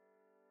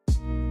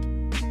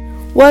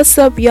What's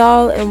up,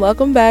 y'all, and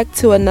welcome back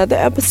to another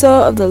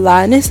episode of The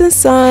Lioness and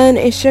Son.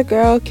 It's your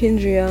girl,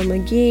 Kendria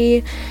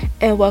McGee,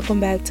 and welcome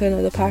back to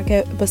another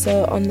podcast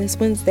episode on this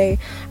Wednesday.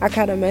 I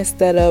kind of messed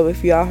that up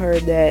if y'all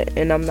heard that,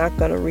 and I'm not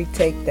going to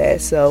retake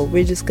that, so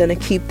we're just going to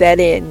keep that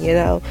in,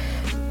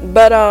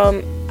 But,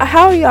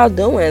 how are y'all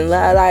doing?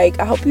 I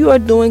hope you are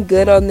doing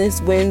good on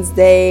this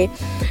Wednesday,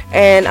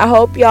 and I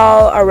hope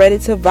y'all are ready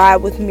to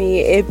vibe with me.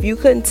 If you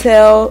couldn't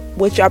tell,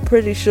 which I'm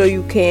pretty sure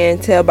you can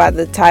tell by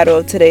the title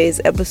of today's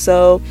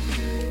episode,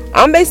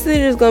 I'm basically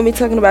just going to be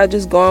talking about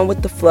just going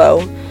with the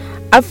flow.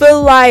 I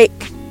feel like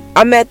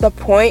I'm at the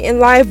point in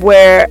life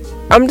where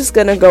I'm just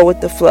going to go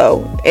with the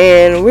flow,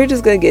 and we're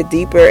just going to get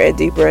deeper and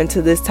deeper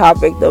into this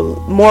topic the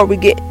more we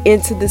get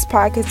into this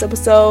podcast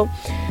episode.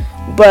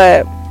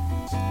 But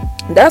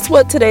that's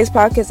what today's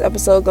podcast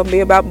episode is going to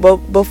be about. But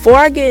before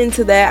I get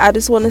into that, I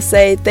just want to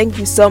say thank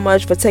you so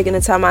much for taking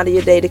the time out of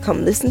your day to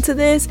come listen to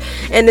this.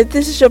 And if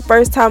this is your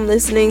first time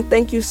listening,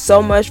 thank you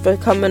so much for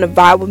coming to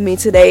vibe with me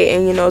today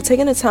and,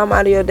 taking the time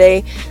out of your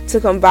day to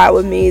come vibe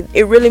with me.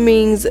 It really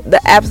means the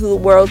absolute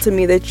world to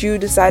me that you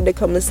decided to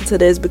come listen to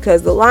this,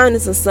 because The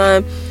Lioness and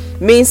Son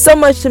means so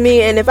much to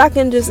me. And if I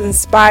can just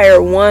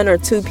inspire one or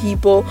two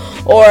people,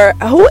 or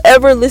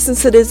whoever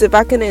listens to this, if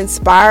I can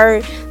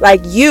inspire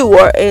like you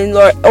or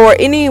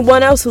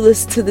anyone else who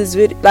listens to this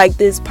video, like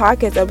this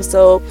podcast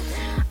episode,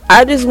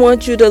 I just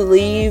want you to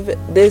leave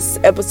this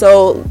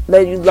episode,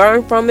 let you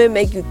learn from it,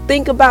 make you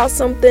think about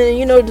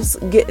something, just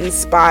get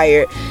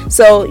inspired.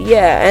 So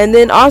yeah, and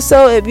then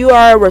also if you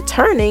are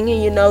returning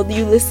and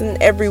you listen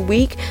every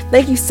week,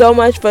 thank you so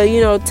much for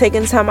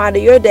taking time out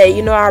of your day.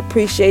 I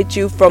appreciate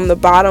you from the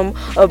bottom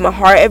of my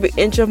heart, every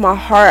inch of my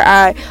heart.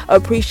 I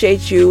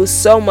appreciate you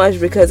so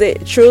much, because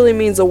it truly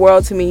means the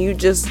world to me. You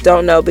just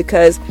don't know,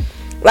 because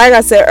like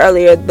I said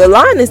earlier, The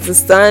Lioness and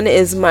Son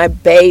is my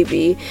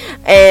baby,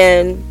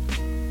 and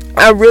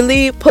I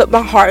really put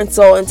my heart and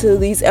soul into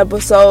these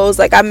episodes.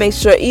 I make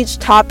sure each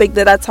topic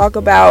that I talk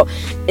about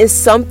is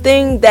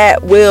something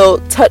that will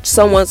touch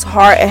someone's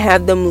heart and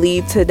have them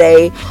leave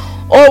today,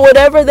 or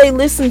whatever they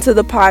listen to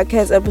the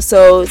podcast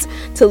episodes,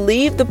 to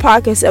leave the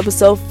podcast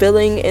episode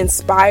feeling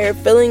inspired,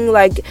 feeling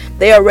like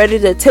they are ready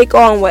to take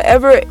on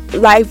whatever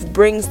life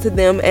brings to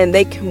them, and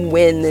they can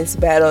win this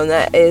battle. And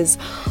that is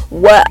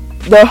what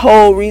the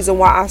whole reason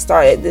why I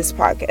started this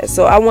podcast.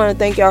 So I want to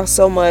thank y'all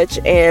so much,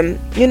 and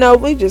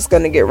we're just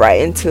gonna get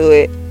right into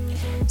it.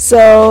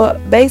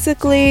 So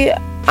basically,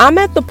 I'm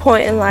at the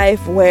point in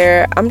life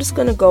where I'm just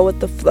gonna go with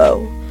the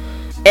flow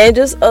and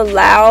just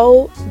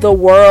allow the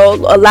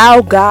world,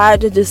 allow God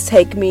to just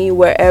take me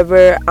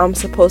wherever I'm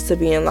supposed to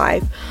be in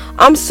life.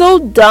 I'm so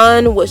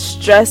done with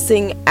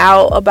stressing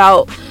out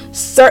about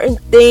certain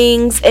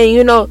things and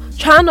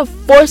trying to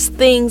force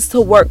things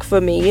to work for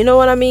me. You know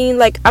what I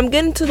mean? I'm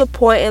getting to the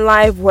point in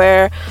life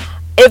where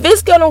if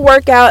it's gonna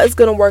work out, it's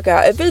gonna work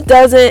out. If it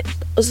doesn't,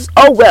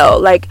 oh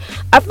well.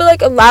 I feel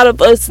like a lot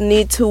of us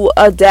need to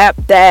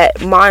adapt that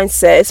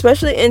mindset,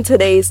 especially in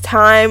today's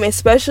time,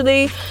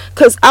 especially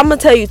because I'm gonna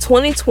tell you,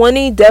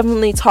 2020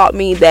 definitely taught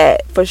me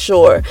that for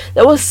sure.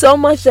 There was so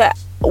much that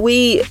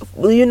we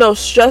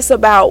stress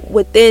about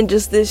within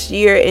just this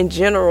year in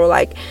general.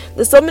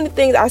 There's so many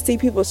things I see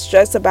people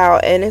stress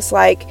about, and it's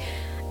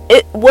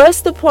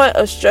what's the point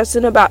of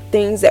stressing about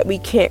things that we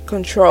can't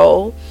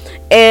control?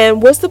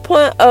 And what's the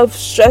point of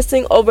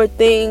stressing over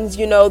things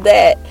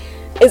that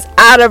is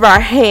out of our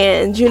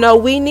hands?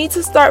 We need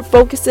to start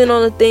focusing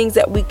on the things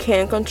that we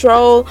can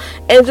control,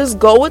 and just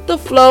go with the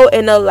flow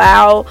and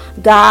allow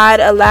God,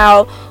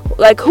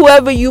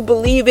 whoever you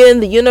believe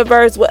in, the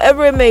universe,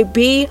 whatever it may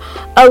be,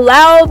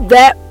 allow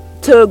that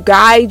to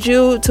guide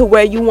you to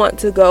where you want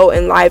to go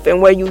in life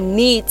and where you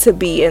need to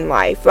be in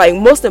life.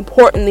 Most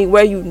importantly,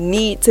 where you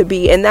need to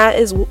be. And that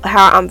is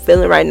how I'm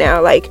feeling right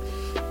now.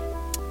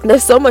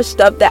 There's so much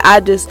stuff that I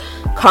just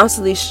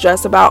constantly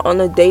stress about on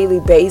a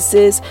daily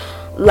basis.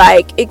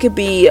 It could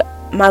be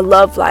my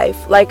love life.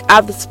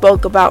 I've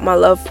spoke about my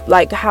love,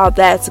 how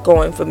that's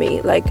going for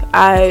me.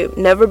 I've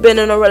never been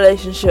in a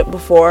relationship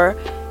before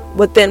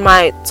within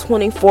my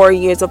 24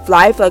 years of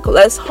life.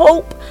 Let's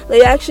hope,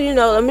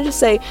 let me just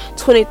say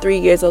 23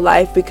 years of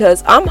life,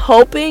 because I'm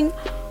hoping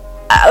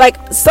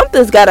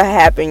something's gotta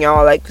happen,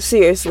 y'all.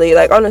 Seriously,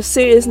 on a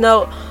serious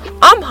note,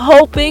 I'm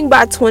hoping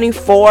by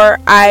 24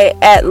 I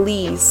at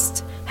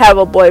least have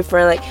a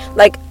boyfriend.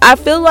 I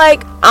feel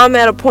like I'm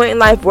at a point in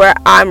life where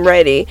I'm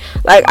ready.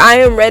 I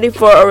am ready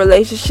for a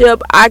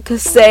relationship. I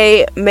could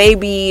say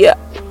maybe,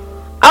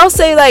 I'll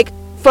say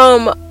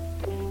from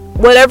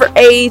whatever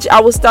age I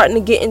was starting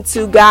to get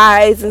into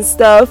guys and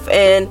stuff,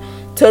 and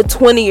to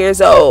 20 years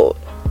old.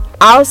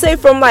 I'll say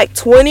from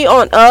 20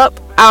 on up,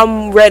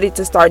 I'm ready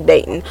to start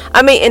dating.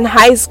 I mean, in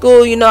high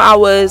school, I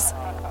was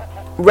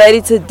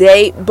ready to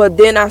date, but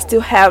then I still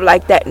have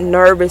that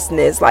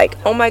nervousness,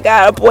 oh my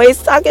god, a boy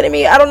is talking to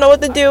me, I don't know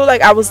what to do.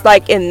 I was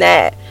in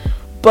that.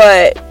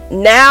 But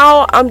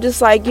now I'm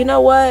just you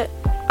know what,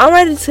 I'm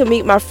ready to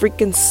meet my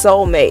freaking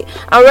soulmate.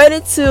 I'm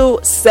ready to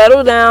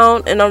settle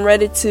down, and I'm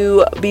ready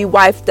to be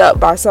wifed up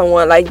by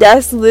someone. Like,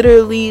 that's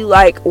literally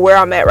like where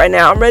I'm at right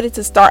now. I'm ready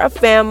to start a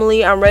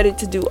family. I'm ready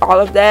to do all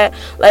of that.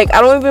 Like,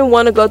 I don't even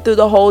want to go through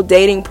the whole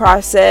dating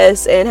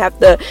process and have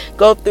to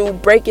go through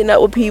breaking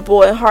up with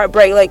people and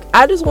heartbreak. Like,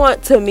 I just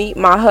want to meet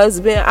my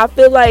husband. I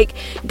feel like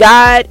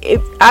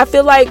I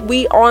feel like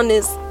we on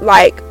this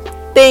like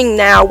thing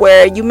now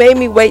where you made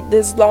me wait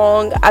this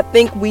long. I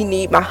think we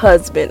need my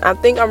husband. I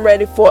think I'm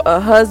ready for a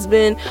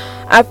husband.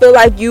 I feel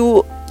like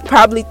you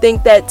probably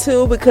think that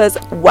too, because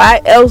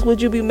why else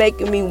would you be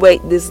making me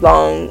wait this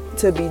long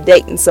to be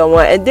dating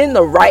someone, and then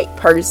the right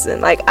person?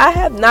 Like, I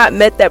have not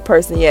met that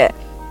person yet,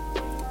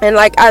 and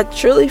like I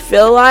truly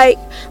feel like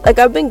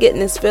I've been getting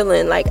this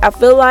feeling, like I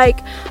feel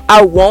like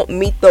I won't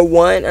meet the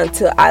one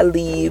until I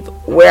leave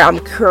where I'm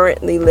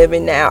currently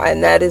living now,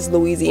 and that is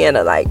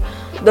Louisiana. Like,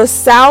 the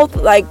South,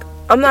 like,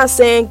 I'm not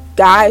saying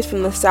guys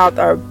from the South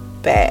are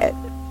bad,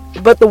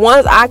 but the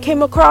ones I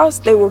came across,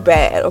 they were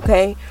bad,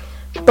 okay?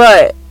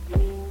 But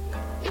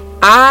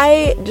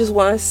I just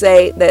want to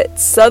say that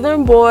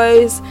Southern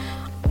boys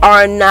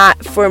are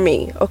not for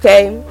me,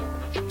 okay?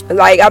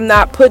 Like, I'm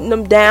not putting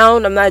them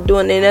down, I'm not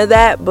doing any of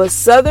that, but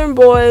Southern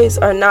boys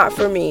are not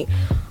for me.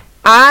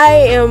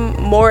 I am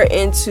more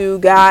into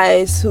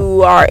guys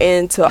who are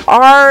into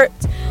art,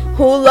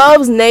 who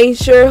loves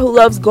nature, who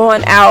loves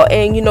going out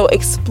and, you know,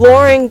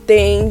 exploring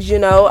things, you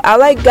know. I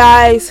like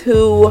guys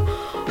who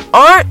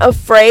aren't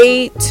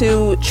afraid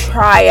to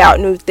try out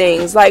new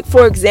things. Like,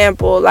 for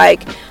example,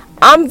 like,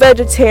 I'm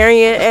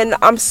vegetarian and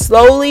I'm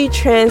slowly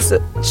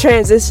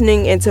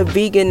transitioning into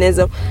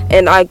veganism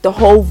and like the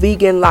whole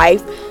vegan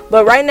life.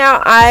 But right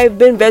now I've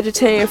been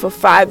vegetarian for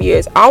 5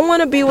 years. I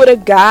want to be with a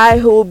guy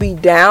who will be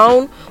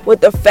down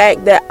with the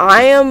fact that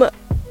I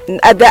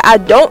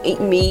don't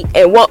eat meat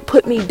and won't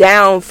put me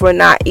down for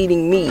not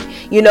eating meat.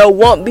 You know,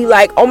 won't be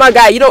like, oh my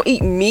god, you don't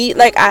eat meat.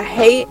 Like, I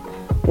hate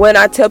when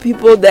I tell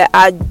people that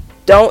I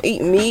don't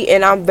eat meat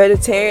and I'm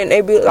vegetarian.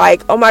 They be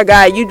like, oh my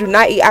god, you do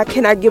not eat, I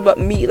cannot give up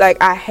meat. Like,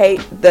 I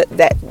hate that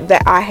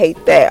I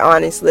hate that,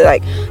 honestly.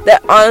 Like,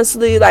 that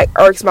honestly like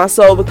irks my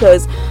soul,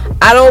 because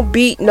I don't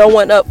beat no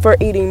one up for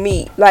eating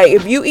meat. Like,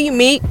 if you eat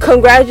meat,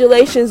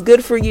 congratulations,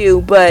 good for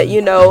you, but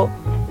you know,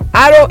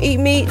 I don't eat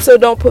meat, so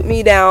don't put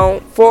me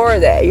down for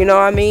that, you know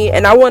what I mean?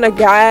 And I want a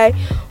guy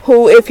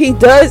who, if he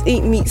does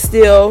eat meat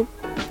still,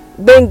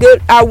 then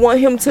good, I want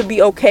him to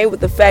be okay with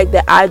the fact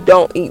that I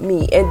don't eat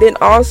meat. And then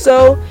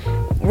also,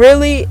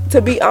 really,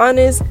 to be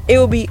honest, it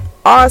would be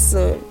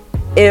awesome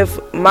if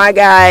my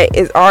guy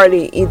is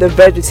already either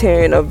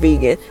vegetarian or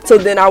vegan, so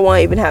then I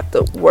won't even have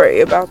to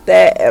worry about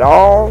that at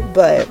all.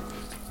 But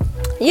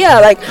yeah,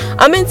 like,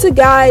 I'm into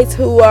guys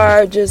who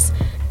are just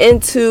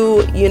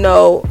into, you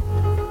know,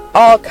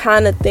 all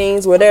kind of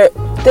things where they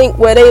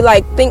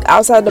think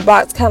outside the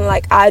box, kind of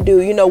like I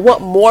do, you know,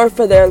 want more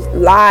for their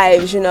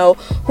lives, you know,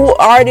 who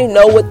already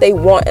know what they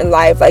want in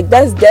life. Like,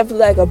 that's definitely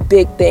like a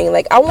big thing.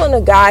 Like, I want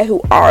a guy who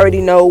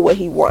already know what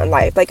he want in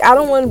life. Like, I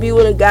don't want to be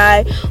with a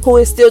guy who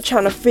is still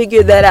trying to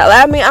figure that out.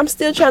 Like, I mean, I'm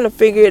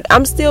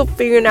still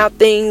figuring out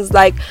things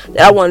like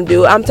that I want to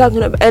do. I'm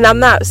talking about, and I'm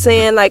not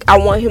saying like I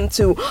want him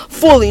to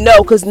fully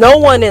know, because no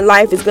one in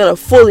life is gonna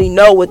fully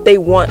know what they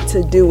want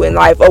to do in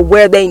life or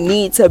where they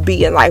need to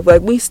be in life.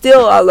 Like, we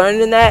still are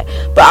learning that.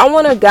 But I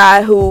want a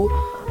guy who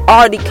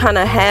already kind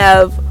of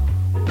have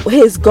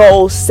his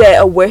goals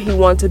set of where he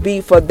wants to be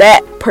for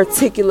that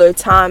particular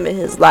time in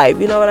his life.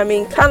 You know what I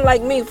mean? Kind of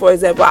like me, for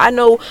example. I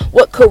know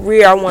what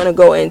career I want to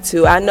go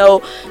into. I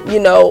know, you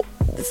know,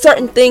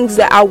 certain things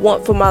that I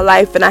want for my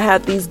life, and I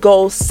have these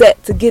goals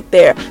set to get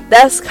there.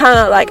 That's kind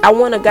of like, I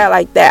want a guy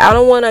like that. I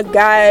don't want a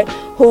guy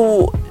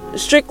who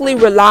strictly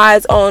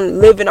relies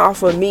on living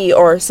off of me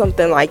or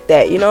something like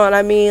that. You know what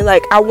I mean?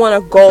 Like, I want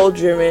a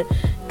goal-driven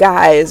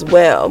guy as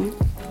well.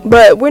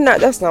 But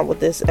that's not what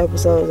this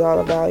episode is all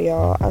about,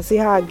 y'all. I see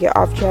how I get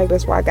off track.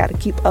 That's why I gotta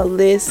keep a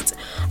list.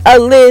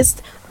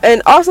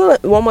 And also,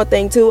 one more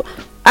thing too,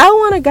 I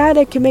want a guy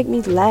that can make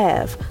me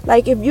laugh.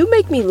 Like, if you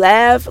make me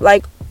laugh,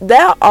 like,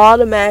 that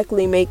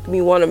automatically make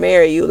me want to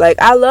marry you. Like,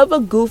 I love a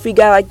goofy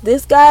guy. Like,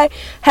 this guy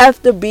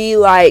have to be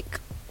like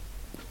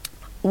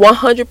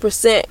 100%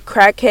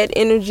 crackhead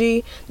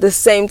energy, the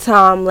same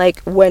time like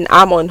when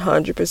I'm on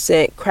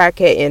 100%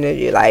 crackhead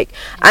energy. Like,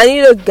 I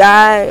need a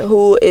guy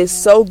who is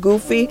so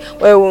goofy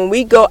where when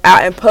we go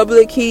out in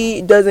public,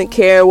 he doesn't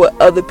care what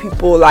other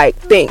people like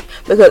think,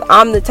 because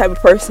I'm the type of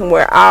person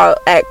where I'll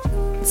act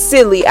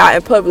silly out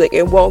in public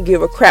and won't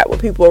give a crap what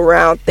people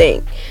around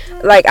think.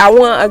 Like, I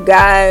want a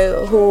guy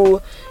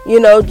who, you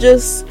know,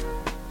 just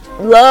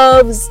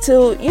loves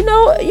to, you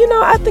know,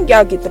 I think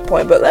y'all get the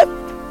point. But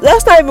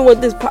that's not even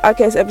what this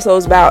podcast episode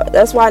is about.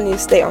 That's why I need to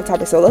stay on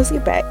topic. So let's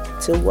get back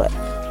to what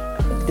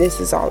this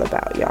is all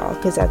about, y'all.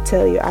 Because I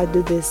tell you, I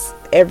do this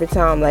every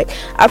time. Like,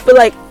 I feel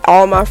like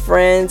all my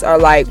friends are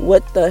like,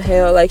 what the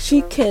hell? Like,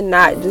 she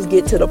cannot just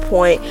get to the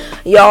point.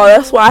 Y'all,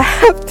 that's why I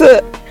have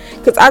to,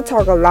 because I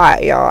talk a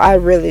lot, y'all. I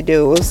really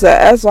do. So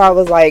that's why I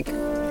was like,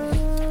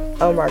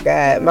 oh my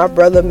god. My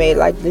brother made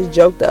like this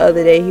joke the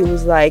other day. He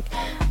was like,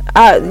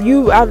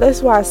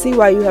 that's why I see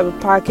why you have a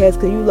podcast,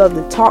 because you love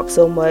to talk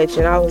so much.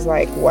 And I was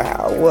like,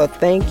 wow, well,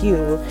 thank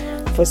you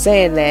for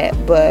saying that.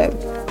 But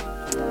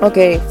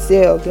okay,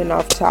 still getting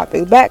off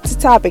topic. Back to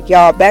topic,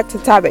 y'all. Back to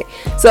topic.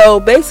 So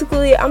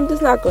basically, I'm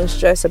just not going to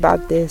stress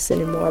about this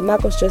anymore. I'm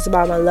not going to stress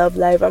about my love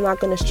life. I'm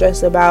not going to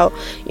stress about,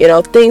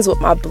 things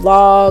with my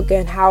blog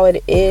and how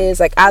it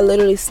is. Like, I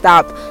literally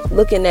stopped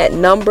looking at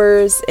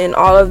numbers and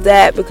all of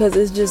that, because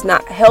it's just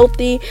not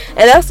healthy.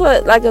 And that's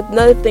what, like,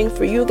 another thing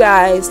for you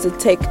guys to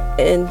take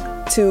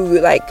into,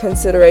 like,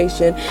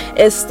 consideration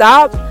is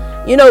stop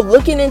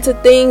looking into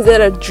things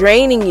that are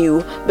draining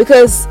you,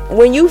 because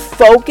when you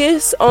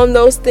focus on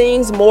those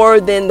things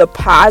more than the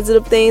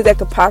positive things that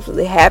could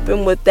possibly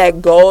happen with that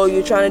goal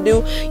you're trying to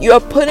do, you are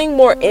putting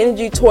more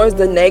energy towards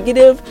the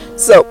negative.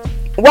 So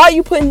while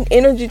you're putting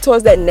energy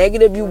towards that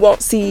negative, you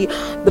won't see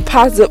the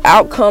positive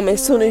outcome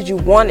as soon as you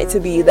want it to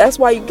be. That's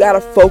why you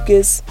gotta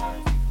focus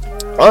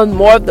on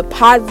more of the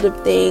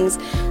positive things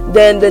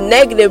than the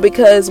negative,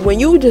 because when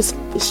you just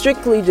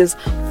strictly just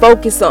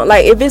focus on,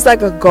 like, if it's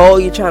like a goal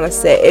you're trying to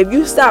set, if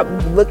you stop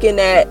looking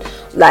at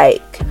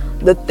like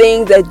the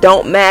things that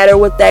don't matter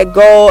with that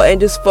goal and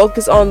just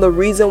focus on the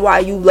reason why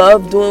you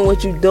love doing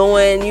what you're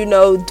doing,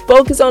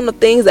 focus on the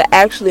things that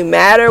actually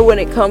matter when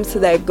it comes to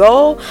that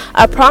goal,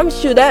 I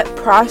promise you that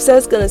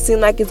process gonna seem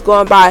like it's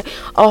going by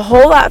a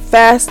whole lot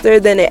faster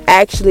than it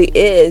actually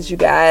is, you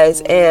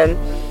guys. And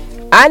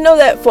I know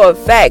that for a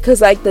fact,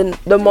 because like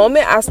the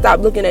moment I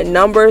stopped looking at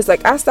numbers,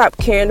 like I stopped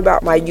caring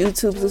about my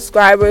YouTube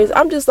subscribers.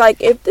 I'm just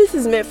like, if this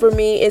is meant for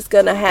me, it's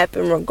gonna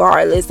happen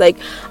regardless. Like,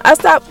 I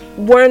stopped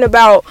worrying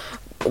about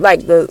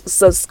like the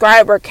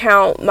subscriber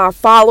count, my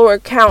follower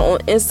count on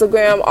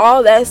Instagram,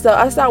 all that stuff.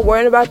 I stopped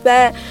worrying about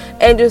that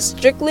and just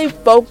strictly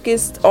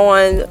focused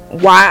on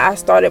why I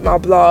started my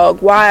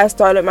blog, why I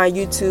started my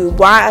YouTube,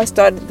 why I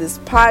started this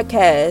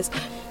podcast.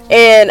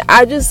 And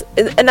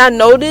I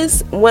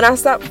noticed when I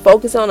stopped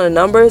focusing on the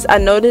numbers, I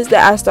noticed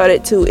that I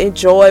started to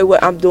enjoy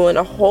what I'm doing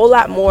a whole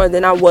lot more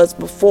than I was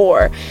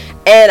before.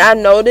 And I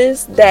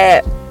noticed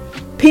that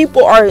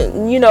people are,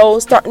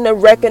 starting to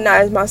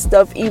recognize my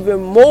stuff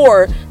even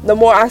more the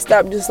more I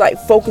stop just like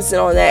focusing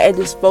on that and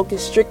just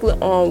focus strictly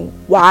on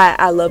why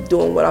I love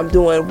doing what I'm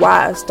doing,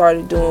 why I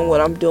started doing what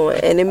I'm doing.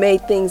 And it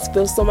made things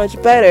feel so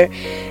much better.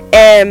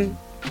 And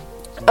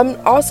I'm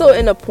also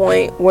in a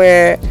point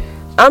where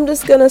I'm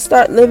just gonna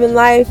start living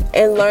life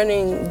and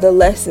learning the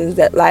lessons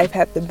that life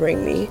have to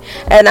bring me.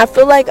 And I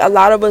feel like a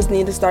lot of us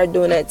need to start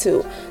doing that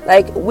too.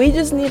 Like, we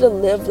just need to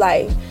live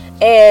life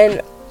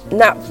and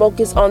not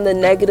focus on the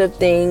negative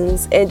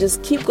things and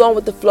just keep going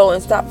with the flow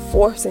and stop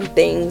forcing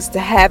things to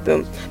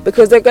happen,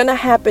 because they're gonna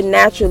happen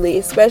naturally,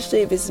 especially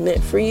if it's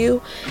meant for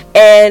you.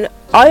 And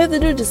all you have to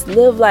do is just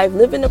live life,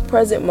 live in the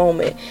present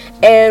moment.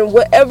 And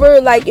whatever,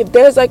 like, if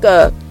there's like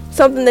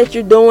something that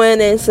you're doing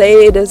and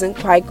say it doesn't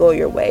quite go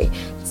your way,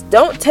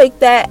 don't take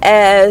that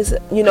as,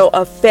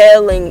 a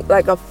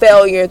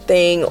failure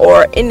thing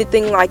or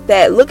anything like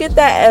that. Look at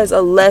that as a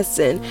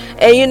lesson.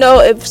 And,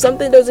 if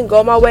something doesn't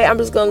go my way, I'm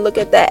just going to look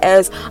at that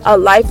as a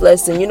life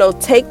lesson.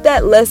 Take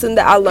that lesson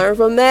that I learned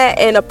from that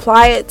and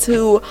apply it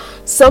to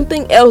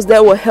something else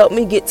that will help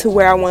me get to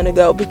where I want to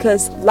go.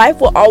 Because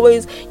life will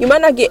always, you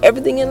might not get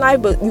everything in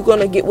life, but you're going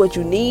to get what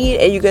you need,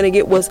 and you're going to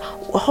get what's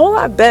a whole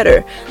lot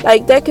better.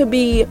 Like, that could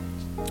be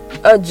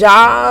a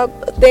job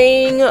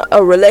thing,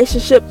 a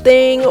relationship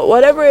thing,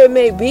 whatever it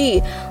may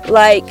be.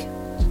 Like,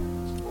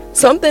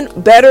 something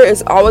better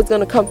is always going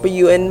to come for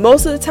you. And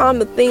most of the time,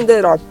 the things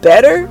that are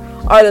better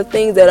are the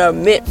things that are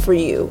meant for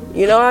you.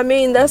 You know what I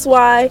mean? That's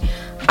why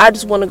I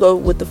just want to go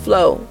with the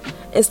flow.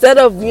 Instead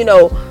of,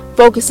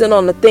 focusing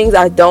on the things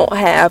I don't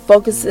have,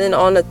 focusing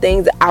on the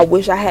things that I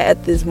wish I had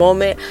at this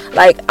moment.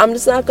 Like, I'm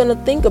just not going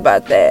to think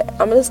about that.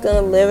 I'm just going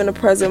to live in the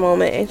present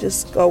moment and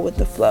just go with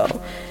the flow.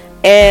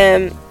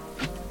 And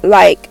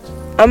like,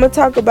 I'm gonna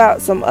talk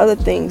about some other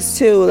things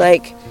too,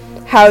 like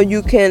how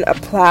you can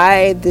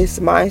apply this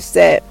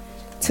mindset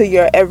to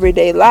your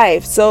everyday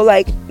life. So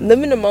like,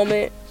 living the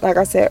moment, like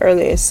I said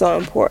earlier, is so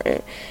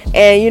important.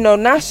 And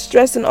not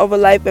stressing over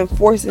life and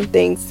forcing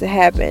things to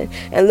happen,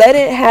 and let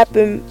it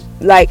happen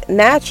like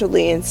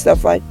naturally and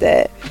stuff like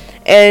that.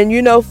 And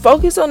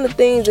focus on the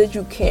things that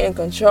you can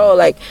control.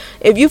 Like,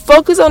 if you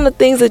focus on the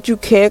things that you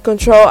can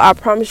control, I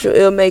promise you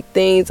it'll make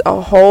things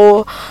a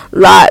whole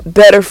lot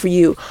better for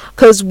you.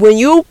 Because when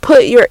you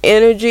put your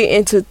energy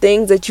into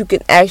things that you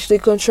can actually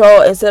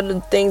control instead of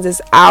the things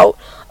that's out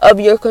of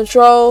your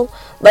control,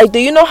 like, do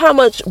you know how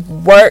much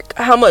work,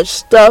 how much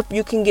stuff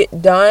you can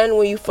get done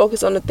when you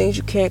focus on the things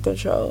you can't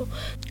control?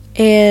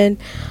 And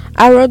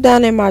I wrote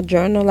down in my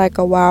journal like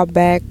a while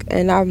back,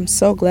 and I'm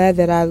so glad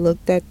that I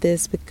looked at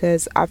this,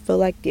 because I feel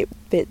like it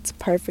fits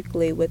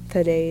perfectly with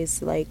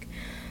today's like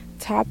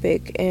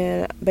topic.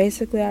 And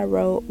basically I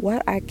wrote,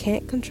 what I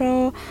can't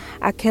control,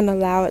 I can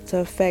allow it to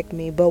affect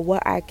me, but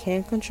what I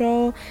can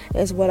control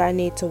is what I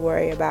need to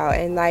worry about.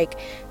 And like,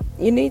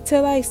 you need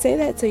to like say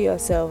that to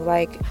yourself.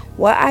 Like,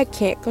 what I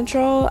can't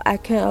control, I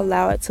can't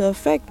allow it to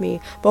affect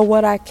me, but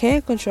what I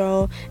can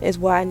control is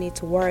what I need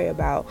to worry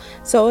about.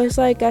 So it's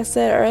like I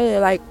said earlier,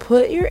 like,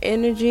 put your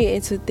energy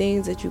into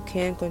things that you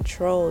can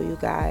control, you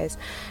guys.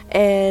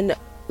 And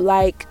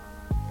like,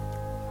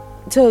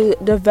 to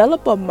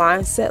develop a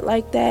mindset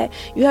like that,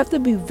 you have to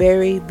be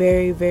very,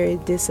 very, very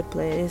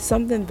disciplined. It's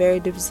something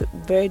very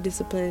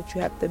disciplined that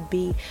you have to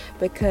be,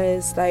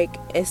 because like,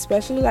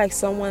 especially like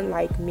someone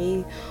like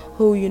me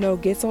who, you know,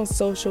 gets on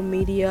social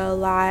media a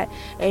lot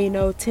and, you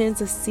know, tends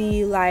to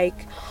see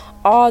like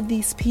all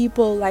these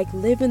people like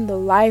living the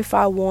life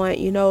I want,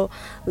 you know,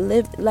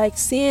 live like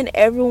seeing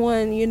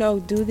everyone, you know,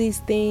 do these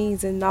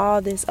things and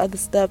all this other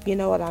stuff. You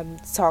know what I'm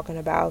talking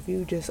about if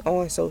you just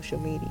on social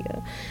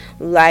media.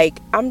 Like,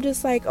 I'm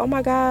just like, oh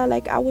my god,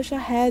 like, I wish I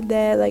had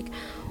that. Like,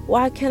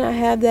 why can't I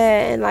have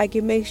that? And like,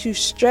 it makes you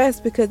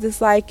stressed, because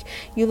it's like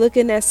you're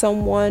looking at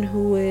someone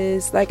who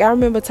is like, I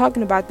remember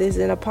talking about this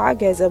in a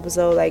podcast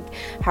episode, like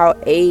how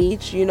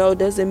age, you know,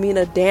 doesn't mean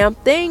a damn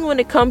thing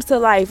when it comes to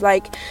life.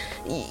 Like,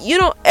 you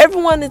know,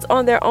 everyone is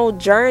on their own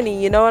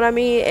journey, you know what I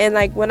mean? And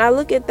like, when I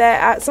look at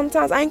that,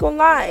 sometimes I ain't gonna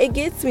lie, it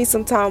gets me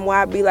sometimes when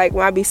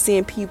I be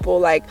seeing people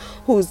like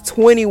who's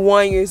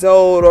 21 years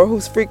old or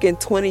who's freaking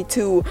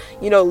 22,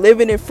 you know,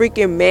 living in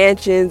freaking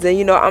mansions, and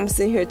you know, I'm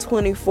sitting here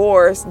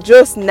 24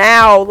 just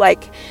now,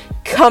 like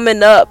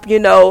coming up, you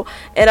know,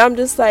 and I'm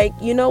just like,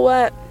 you know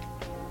what,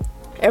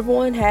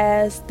 everyone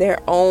has their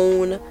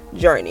own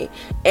journey,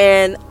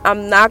 and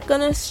I'm not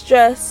gonna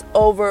stress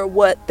over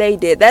what they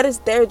did. That is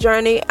their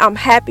journey. I'm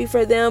happy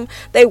for them.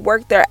 They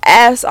worked their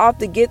ass off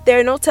to get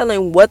there. No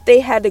telling what they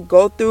had to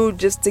go through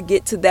just to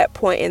get to that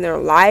point in their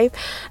life.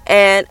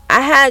 And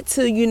I had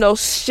to, you know,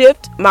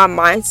 shift my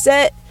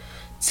mindset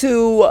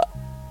to,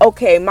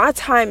 okay, my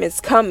time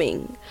is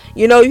coming.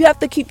 You know, you have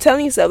to keep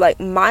telling yourself, like,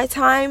 my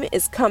time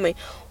is coming.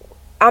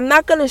 I'm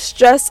not gonna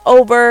stress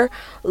over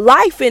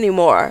life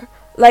anymore.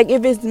 Like,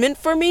 if it's meant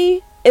for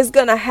me, it's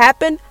gonna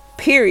happen,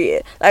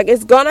 period. Like,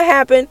 it's gonna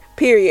happen,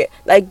 period.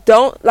 Like,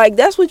 don't, like,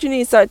 that's what you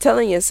need to start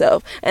telling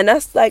yourself. And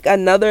that's like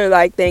another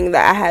like thing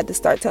that I had to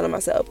start telling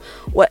myself.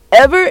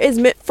 Whatever is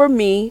meant for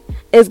me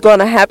is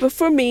gonna happen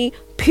for me,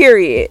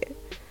 period.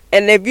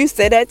 And if you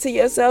say that to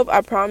yourself,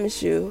 I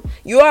promise you,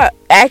 you are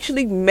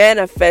actually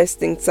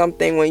manifesting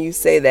something when you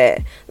say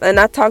that. And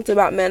I talked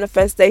about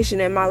manifestation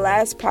in my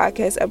last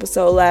podcast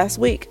episode last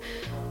week.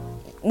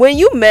 When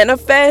you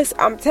manifest,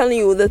 I'm telling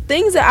you, the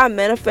things that I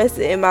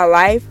manifested in my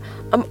life,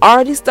 I'm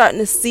already starting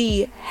to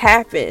see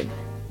happen.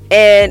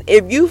 And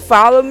if you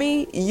follow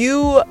me,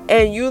 you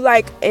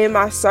like in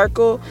my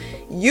circle,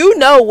 you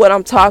know what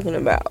I'm talking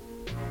about.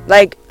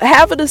 Like,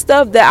 half of the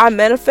stuff that I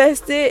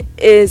manifested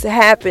is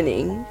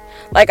happening.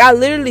 Like, I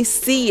literally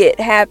see it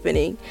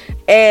happening.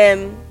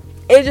 And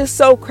it's just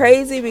so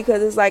crazy,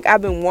 because it's like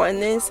I've been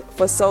wanting this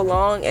for so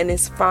long, and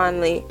it's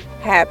finally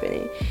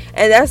happening.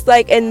 And that's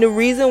like, and the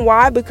reason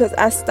why, because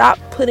I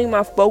stopped putting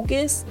my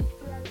focus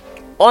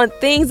on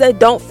things that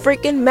don't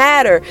freaking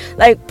matter.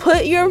 Like,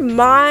 put your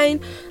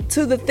mind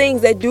to the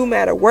things that do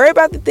matter. Worry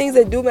about the things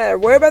that do matter.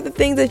 Worry about the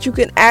things that you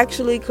can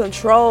actually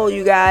control,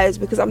 you guys.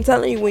 Because I'm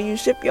telling you, when you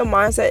shift your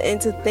mindset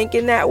into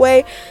thinking that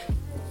way,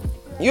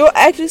 you'll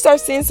actually start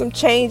seeing some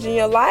change in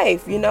your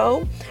life, you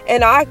know?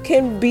 And I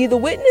can be the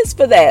witness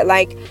for that.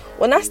 Like,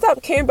 when I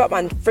stopped caring about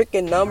my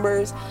freaking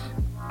numbers,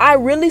 I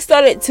really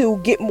started to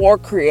get more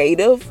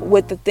creative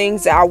with the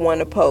things that I want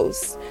to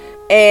post.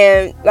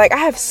 And like, I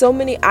have so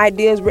many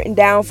ideas written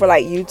down for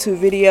like YouTube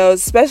videos,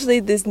 especially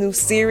this new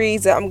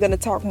series that I'm going to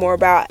talk more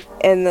about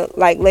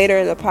later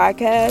in the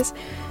podcast.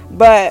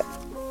 But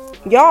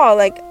y'all,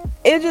 like,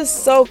 it's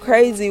just so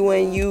crazy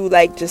when you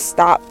like just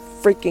stop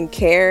freaking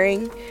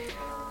caring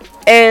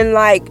and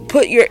like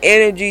put your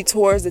energy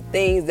towards the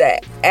things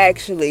that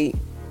actually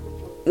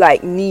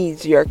like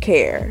needs your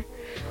care,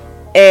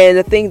 and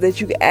the things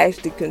that you can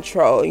actually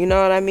control, you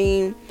know what I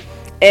mean?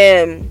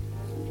 And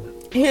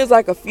here's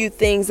like a few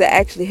things that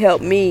actually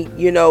helped me,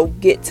 you know,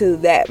 get to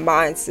that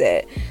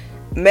mindset.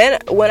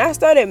 When I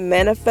started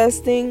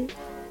manifesting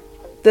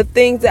the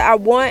things that I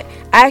want,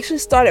 I actually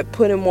started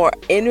putting more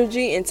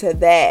energy into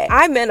that.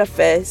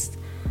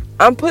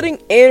 I'm putting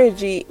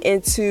energy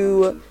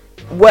into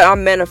what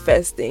I'm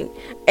manifesting.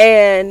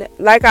 And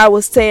like I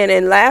was saying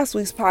in last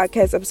week's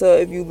podcast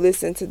episode, if you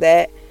listen to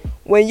that,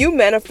 when you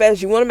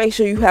manifest, you want to make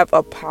sure you have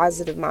a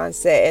positive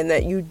mindset and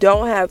that you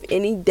don't have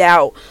any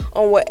doubt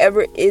on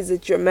whatever it is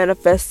that you're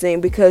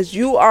manifesting, because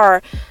you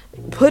are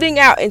putting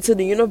out into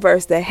the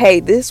universe that, hey,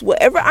 this,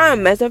 whatever I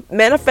am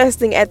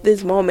manifesting at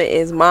this moment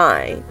is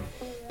mine.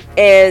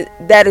 And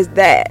that is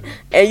that.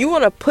 And you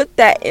want to put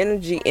that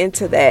energy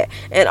into that.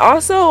 And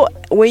also,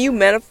 when you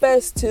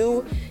manifest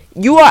too,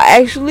 you are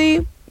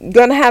actually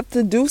gonna have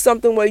to do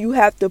something where you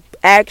have to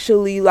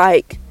actually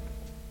like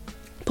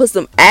put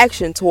some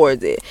action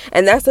towards it.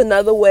 And that's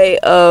another way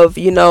of,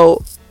 you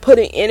know,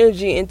 putting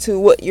energy into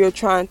what you're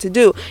trying to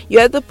do. You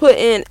have to put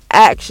in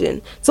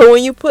action. So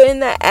when you put in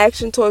that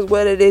action towards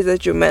what it is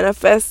that you're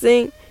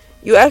manifesting,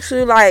 you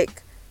actually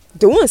like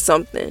doing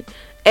something.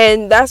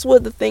 And that's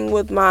what the thing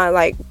with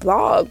my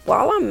blog.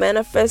 While I'm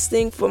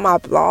manifesting for my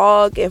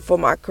blog and for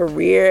my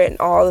career and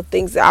all the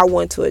things that I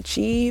want to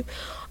achieve,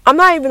 I'm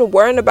not even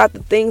worrying about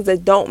the things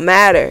that don't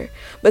matter,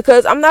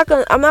 because I'm not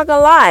gonna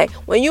lie.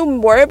 When you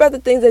worry about the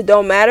things that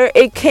don't matter,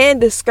 it can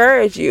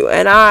discourage you,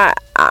 and I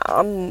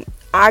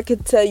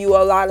could tell you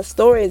a lot of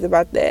stories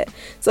about that.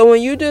 So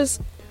when you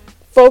just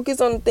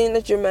focus on the thing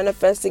that you're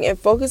manifesting and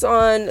focus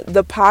on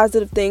the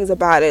positive things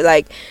about it,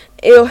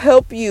 it'll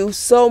help you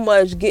so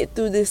much get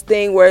through this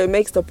thing, where it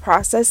makes the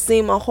process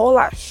seem a whole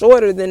lot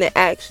shorter than it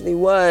actually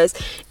was,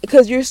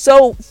 because you're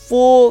so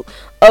full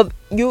of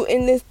you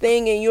in this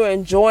thing and you're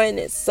enjoying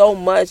it so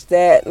much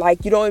that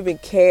you don't even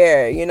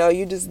care.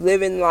 You're just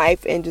living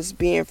life and just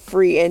being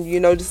free, and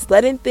just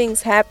letting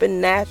things happen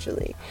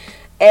naturally.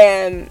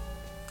 And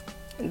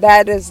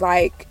that is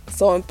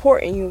so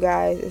important, you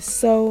guys. It's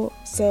so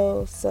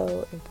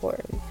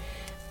important.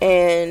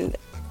 And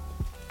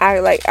I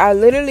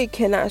literally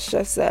cannot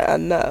stress that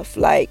enough.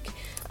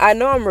 I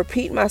know I'm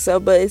repeating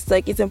myself, but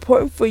it's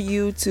important for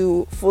you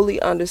to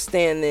fully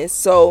understand this.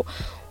 So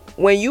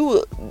when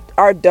you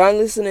are done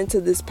listening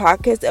to this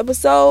podcast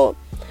episode,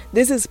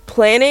 this is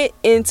planted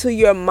into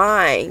your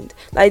mind.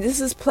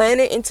 This is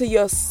planted into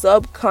your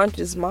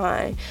subconscious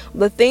mind.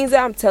 The things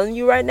that I'm telling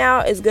you right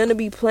now is going to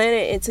be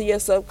planted into your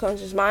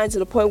subconscious mind, to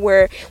the point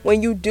where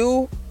when you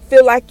do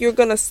feel like you're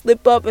gonna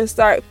slip up and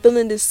start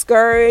feeling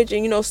discouraged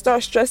and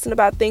start stressing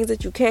about things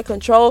that you can't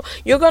control,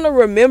 you're gonna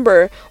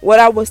remember what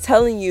I was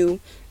telling you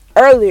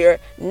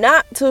earlier,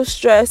 not to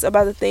stress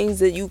about the things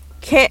that you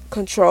can't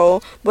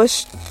control, but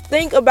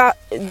think about,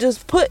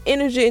 just put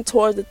energy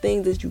towards the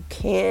things that you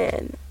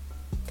can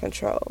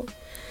control.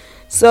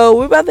 So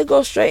we're about to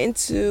go straight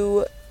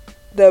into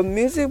the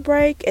music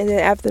break, and then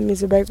after the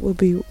music break we'll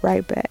be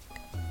right back.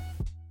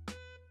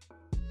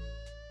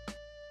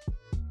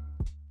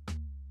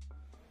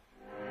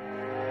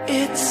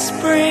 It's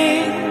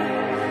spring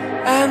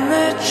and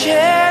the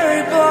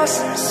cherry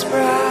blossoms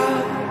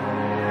sprout.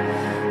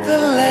 The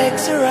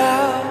legs are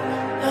out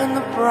and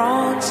the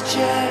bronze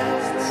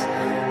chests,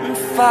 and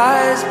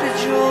fires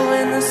bejewel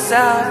in the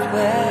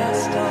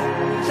southwest.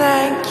 Oh,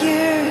 thank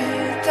you,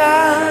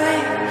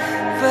 darling,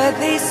 for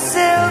these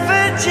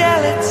silver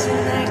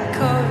gelatin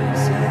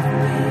echoes of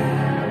me.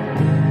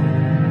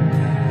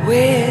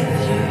 With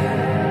you,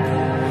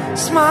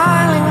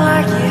 smiling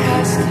like you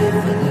hasted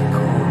for the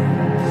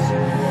course,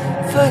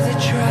 for the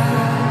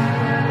trial,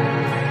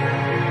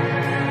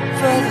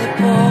 for the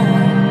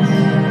balls,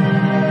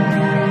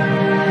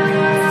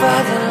 for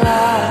the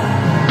love.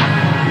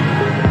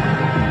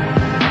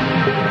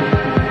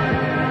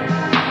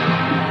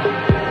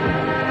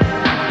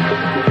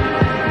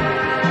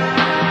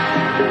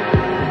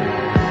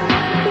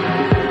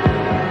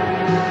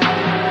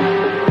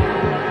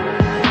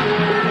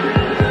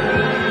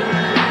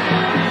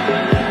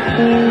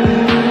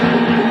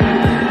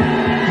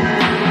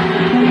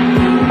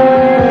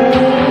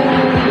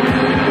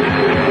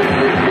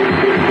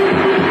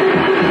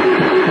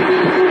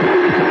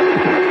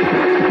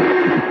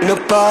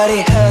 Nobody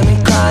heard me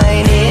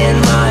crying in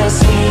my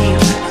sleep.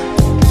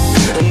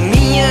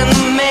 Me and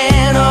the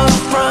man on the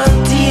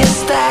frontier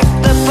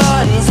stacked the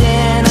bodies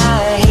in a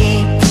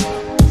heap.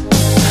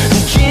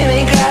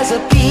 Jimmy grabs a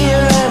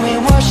beer and we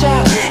wash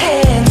our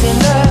hands in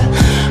the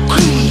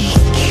creek.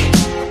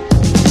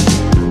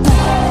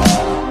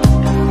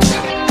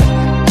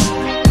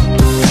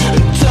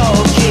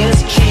 Talk is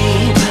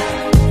cheap,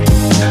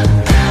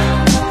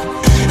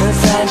 and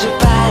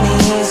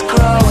Frangipani's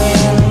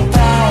growing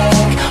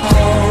back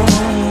home.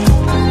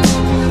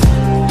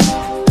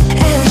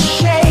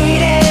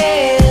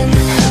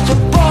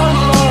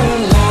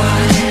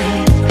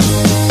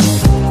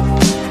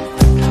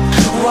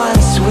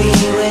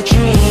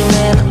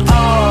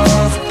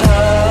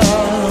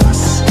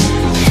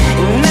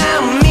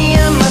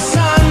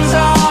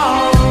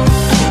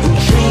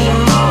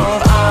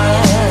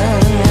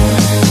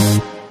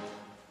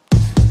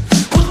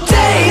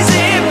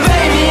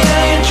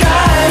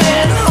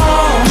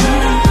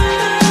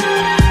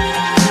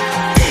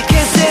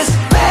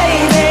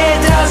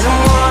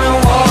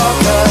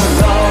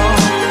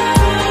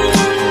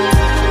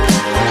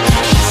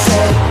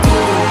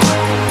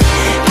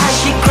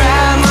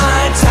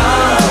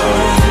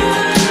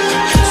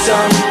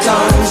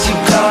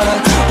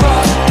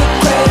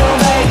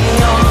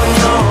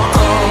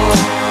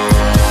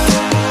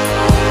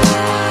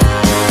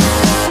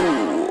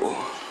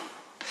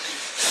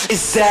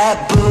 Is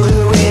that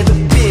Buddha with a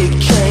big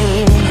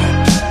train?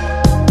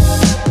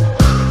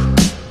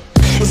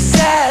 Is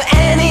that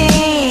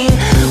Annie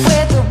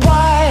with a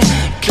white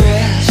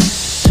dress?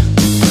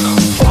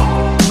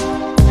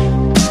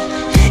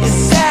 Is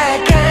that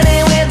Granny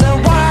with a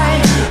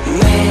white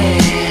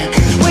man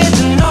with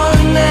no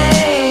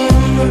name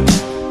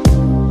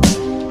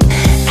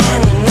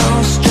and no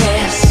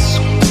stress?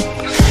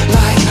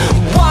 Like,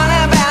 what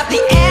about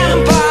the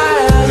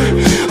empire?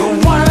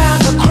 What about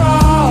the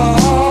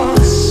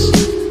cross?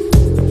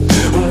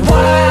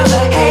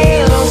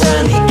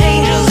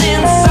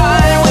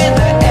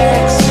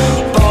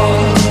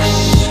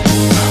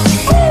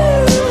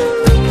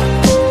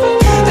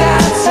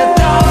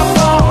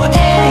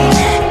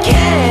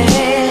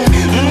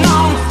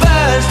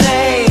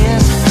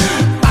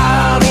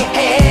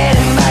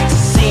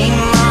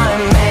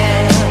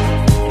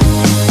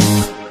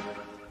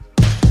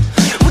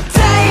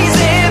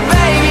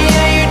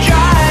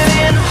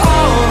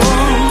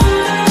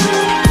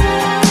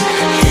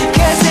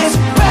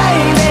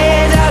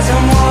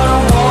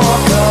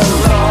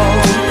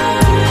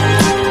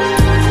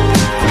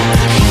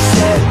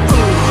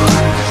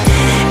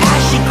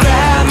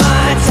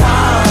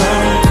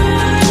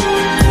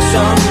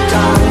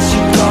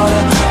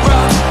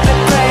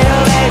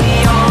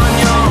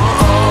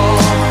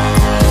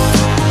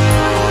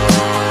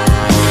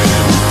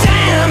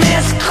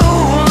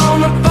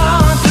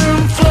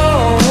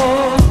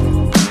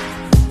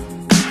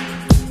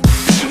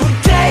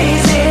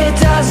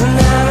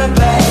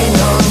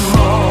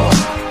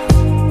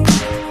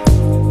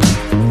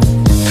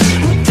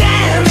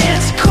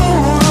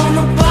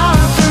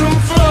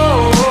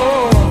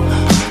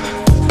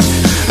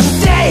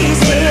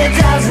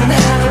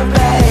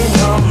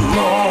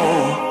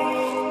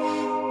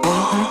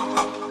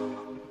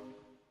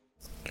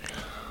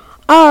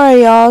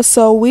 Alright, y'all,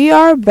 so we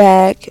are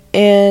back,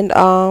 and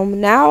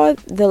now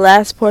the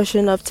last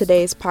portion of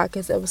today's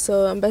podcast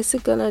episode. I'm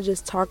basically gonna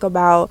just talk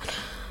about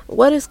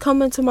what is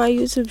coming to my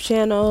YouTube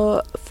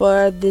channel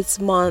for this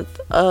month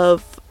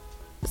of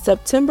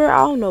September. I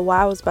don't know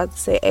why I was about to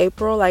say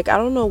April. Like, I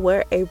don't know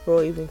where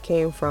April even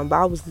came from,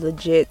 but I was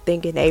legit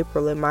thinking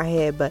April in my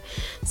head. But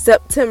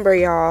September,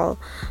 y'all.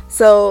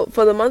 So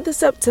for the month of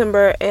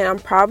September, and I'm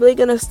probably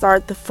gonna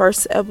start the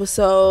first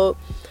episode.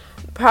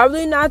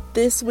 Probably not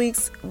this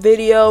week's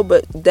video,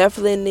 but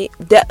definitely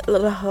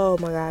oh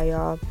my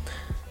god,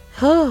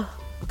 y'all.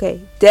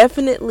 Okay,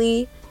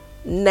 definitely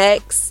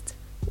next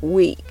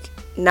week.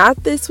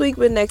 Not this week,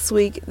 but next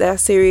week. That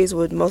series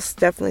would most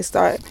definitely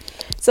start.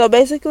 So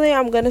basically,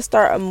 I'm going to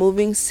start a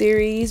moving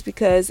series,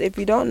 because if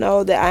you don't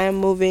know, that I am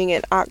moving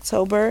in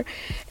October,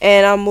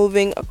 and I'm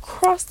moving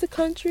across the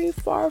country,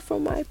 far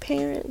from my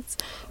parents,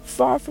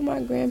 far from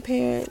my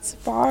grandparents,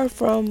 far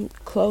from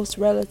close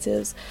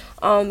relatives.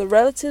 The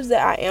relatives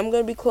that I am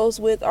going to be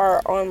close with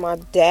are on my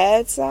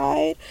dad's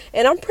side,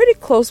 and I'm pretty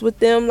close with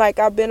them. Like,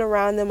 I've been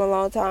around them a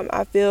long time.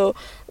 I feel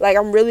like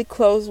I'm really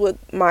close with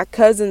my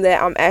cousin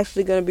that I'm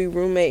actually going to be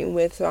roommating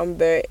with, so I'm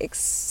very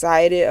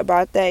excited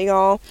about that,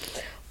 y'all.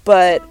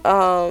 But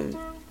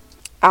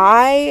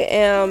I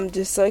am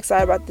just so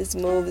excited about this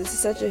move. This is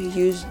such a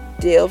huge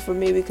deal for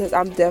me, because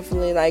I'm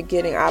definitely like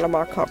getting out of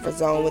my comfort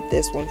zone with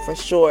this one for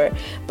sure.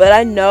 But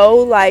I know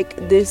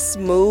like this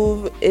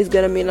move is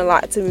gonna mean a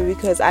lot to me,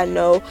 because I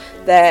know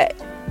that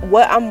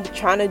what I'm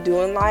trying to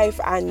do in life,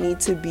 I need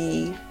to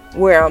be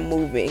where I'm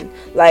moving.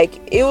 Like,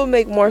 it will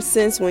make more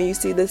sense when you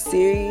see the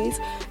series.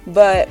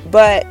 But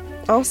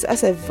I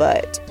said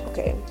but.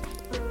 Okay,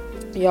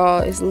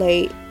 y'all, it's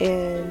late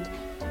and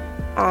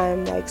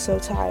I'm like so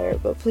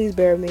tired, but please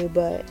bear with me.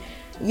 But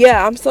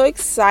yeah, I'm so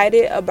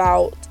excited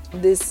about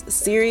this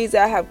series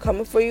that I have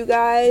coming for you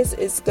guys.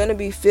 It's gonna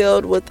be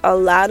filled with a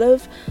lot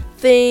of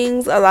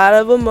things, a lot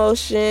of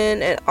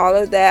emotion and all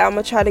of that. I'm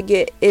gonna try to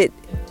get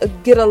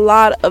a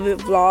lot of it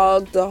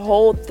vlogged, the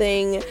whole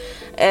thing,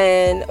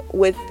 and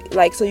with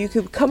like, so you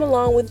could come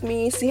along with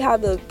me, see how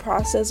the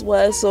process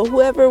was. So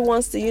whoever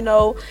wants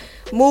to,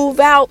 move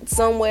out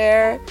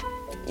somewhere,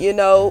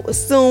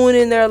 soon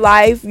in their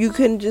life, you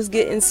can just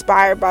get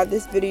inspired by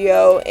this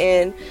video.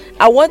 And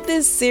I want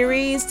this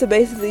series to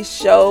basically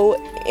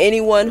show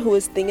anyone who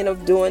is thinking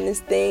of doing this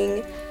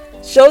thing,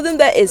 show them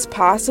that it's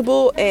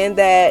possible, and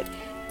that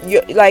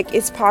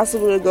it's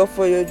possible to go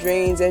for your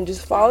dreams and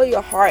just follow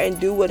your heart and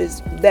do what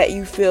is that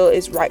you feel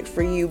is right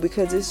for you,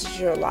 because this is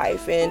your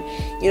life, and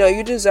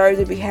you deserve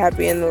to be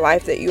happy in the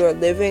life that you are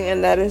living.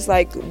 And that is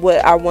like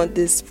what I want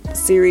this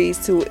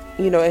series to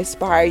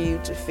inspire you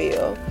to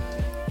feel.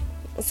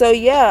 So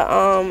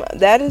yeah,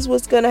 that is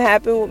what's gonna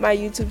happen with my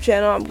YouTube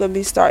channel. I'm gonna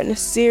be starting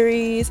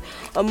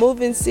a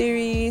moving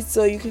series,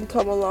 so you can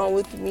come along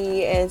with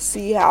me and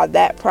see how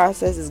that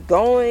process is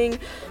going.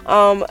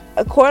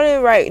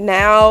 According right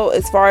now,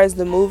 as far as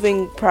the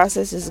moving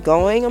process is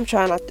going, I'm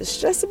trying not to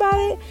stress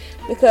about it,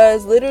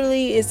 because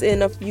literally it's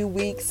in a few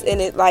weeks,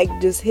 and it like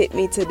just hit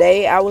me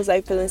today. I was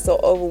like feeling so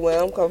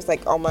overwhelmed, because I was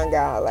like, oh my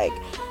god, like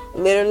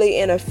literally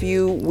in a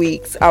few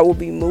weeks I will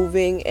be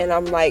moving, and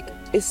I'm like,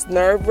 it's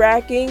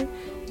nerve-wracking,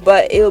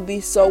 but it'll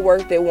be so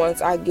worth it once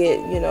I get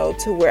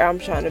to where I'm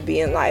trying to be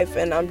in life.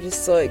 And I'm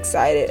just so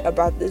excited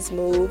about this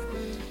move.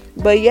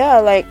 But yeah,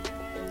 like,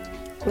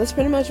 that's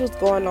pretty much what's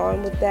going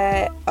on with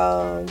that,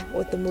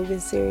 with the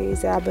moving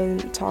series that I've been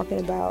talking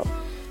about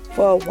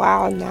for a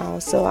while now.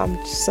 So I'm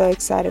just so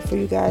excited for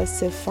you guys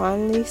to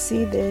finally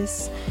see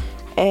this.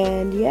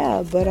 And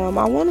yeah, but I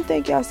want to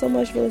thank y'all so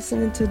much for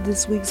listening to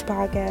this week's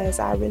podcast.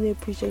 I really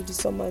appreciate you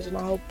so much, and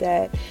I hope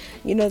that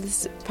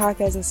this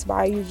podcast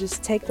inspire you.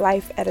 Just take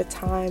life at a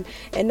time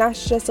and not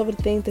stress over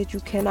the things that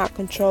you cannot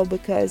control,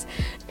 because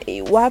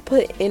why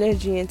put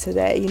energy into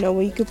that?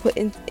 When you can put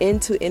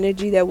into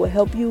energy that will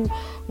help you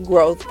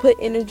grow. Put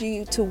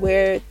energy to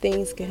where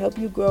things can help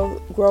you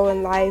grow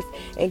in life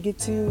and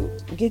get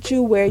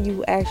you where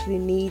you actually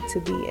need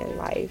to be in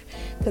life,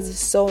 because it's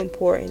so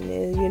important.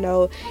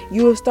 And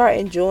you will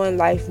start enjoying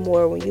life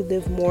more when you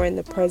live more in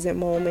the present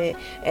moment.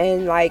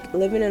 And like,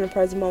 living in the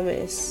present moment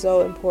is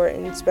so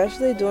important,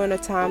 especially during a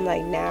time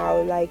like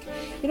now. Like,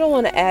 you don't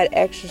want to add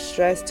extra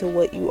stress to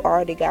what you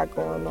already got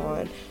going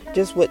on.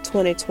 Just with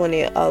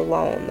 2020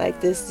 alone, like,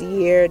 this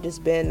year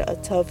just been a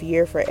tough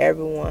year for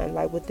everyone,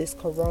 like with this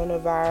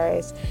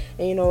coronavirus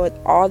and with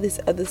all this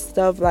other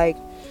stuff. Like,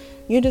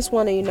 you just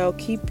want to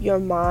keep your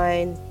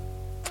mind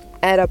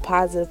at a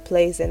positive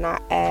place and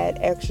not add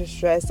extra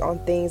stress on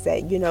things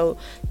that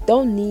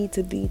don't need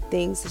to be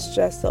things to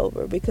stress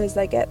over, because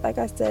like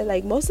I said,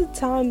 like, most of the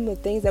time the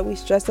things that we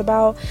stress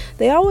about,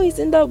 they always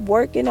end up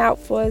working out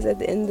for us at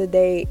the end of the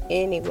day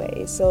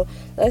anyway. So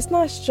let's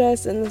not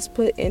stress, and let's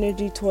put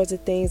energy towards the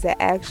things that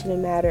actually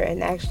matter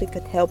and actually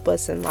could help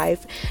us in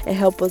life and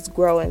help us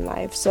grow in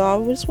life. So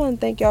I just want to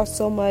thank y'all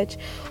so much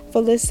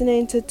for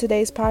listening to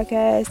today's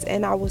podcast,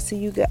 and I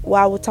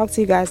will talk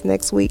to you guys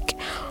next week.